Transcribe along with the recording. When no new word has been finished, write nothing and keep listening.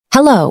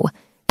Hello,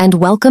 and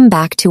welcome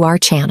back to our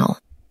channel.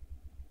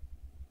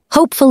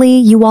 Hopefully,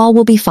 you all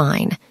will be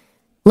fine.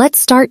 Let's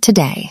start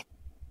today.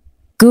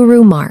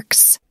 Guru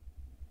Marks.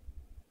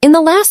 In the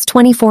last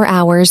 24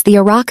 hours, the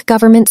Iraq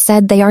government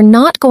said they are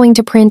not going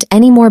to print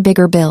any more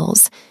bigger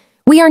bills.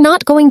 We are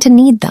not going to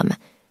need them.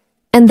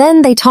 And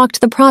then they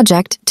talked the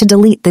project to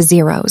delete the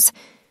zeros.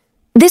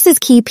 This is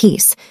key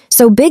piece,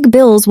 so big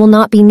bills will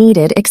not be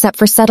needed except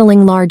for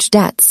settling large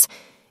debts.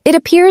 It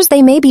appears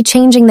they may be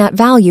changing that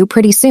value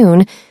pretty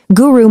soon.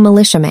 Guru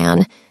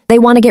Militiaman. They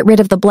want to get rid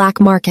of the black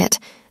market.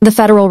 The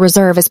Federal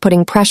Reserve is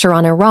putting pressure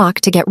on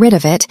Iraq to get rid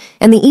of it,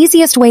 and the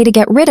easiest way to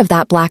get rid of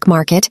that black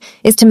market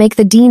is to make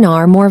the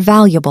dinar more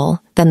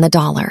valuable than the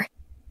dollar.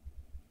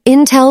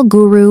 Intel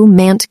Guru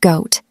Mant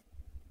Goat.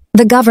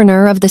 The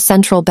governor of the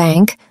central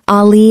bank,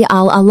 Ali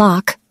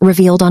Al-Alaq,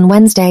 revealed on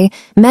Wednesday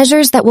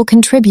measures that will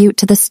contribute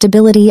to the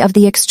stability of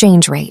the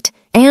exchange rate,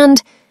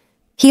 and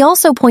he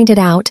also pointed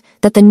out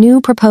that the new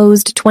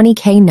proposed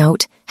 20K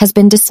note has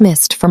been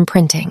dismissed from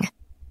printing.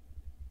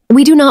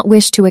 We do not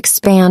wish to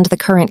expand the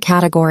current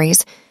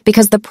categories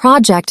because the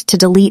project to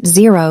delete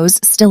zeros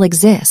still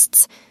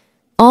exists.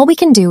 All we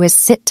can do is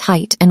sit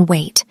tight and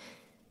wait.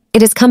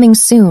 It is coming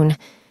soon,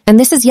 and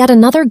this is yet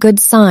another good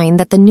sign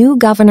that the new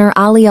governor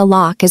Ali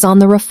Alaq is on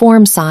the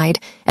reform side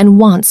and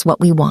wants what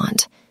we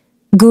want.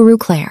 Guru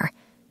Claire.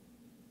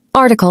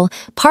 Article,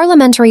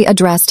 Parliamentary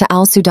Address to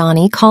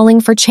Al-Sudani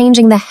calling for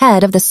changing the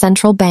head of the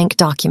central bank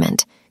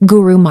document.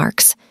 Guru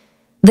Marks.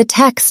 The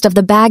text of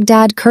the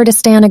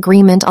Baghdad-Kurdistan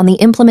Agreement on the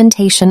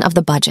implementation of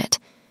the budget.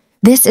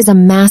 This is a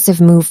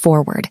massive move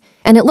forward,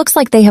 and it looks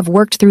like they have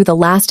worked through the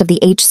last of the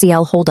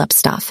HCL holdup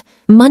stuff.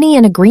 Money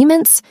and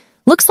agreements?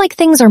 Looks like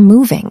things are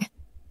moving.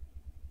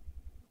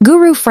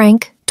 Guru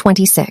Frank,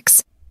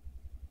 26.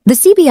 The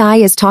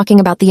CBI is talking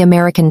about the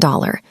American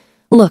dollar.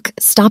 Look,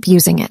 stop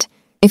using it.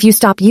 If you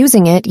stop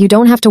using it, you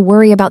don't have to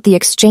worry about the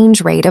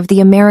exchange rate of the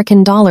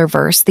American dollar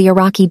versus the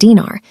Iraqi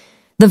dinar.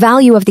 The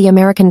value of the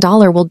American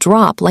dollar will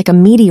drop like a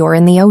meteor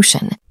in the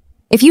ocean.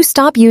 If you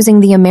stop using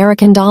the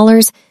American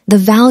dollars, the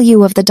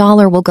value of the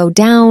dollar will go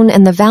down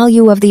and the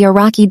value of the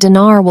Iraqi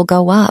dinar will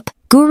go up.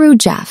 Guru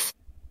Jeff.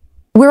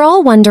 We're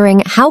all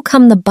wondering how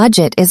come the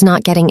budget is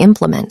not getting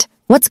implemented.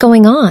 What's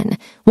going on?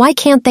 Why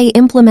can't they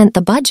implement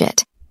the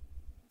budget?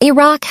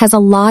 Iraq has a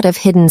lot of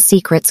hidden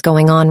secrets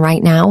going on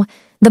right now.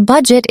 The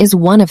budget is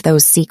one of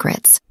those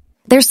secrets.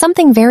 There's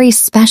something very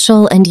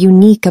special and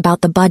unique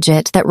about the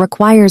budget that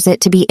requires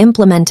it to be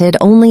implemented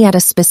only at a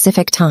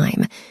specific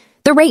time.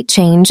 The rate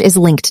change is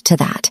linked to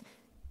that.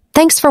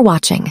 Thanks for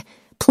watching.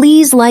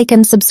 Please like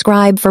and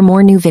subscribe for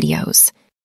more new videos.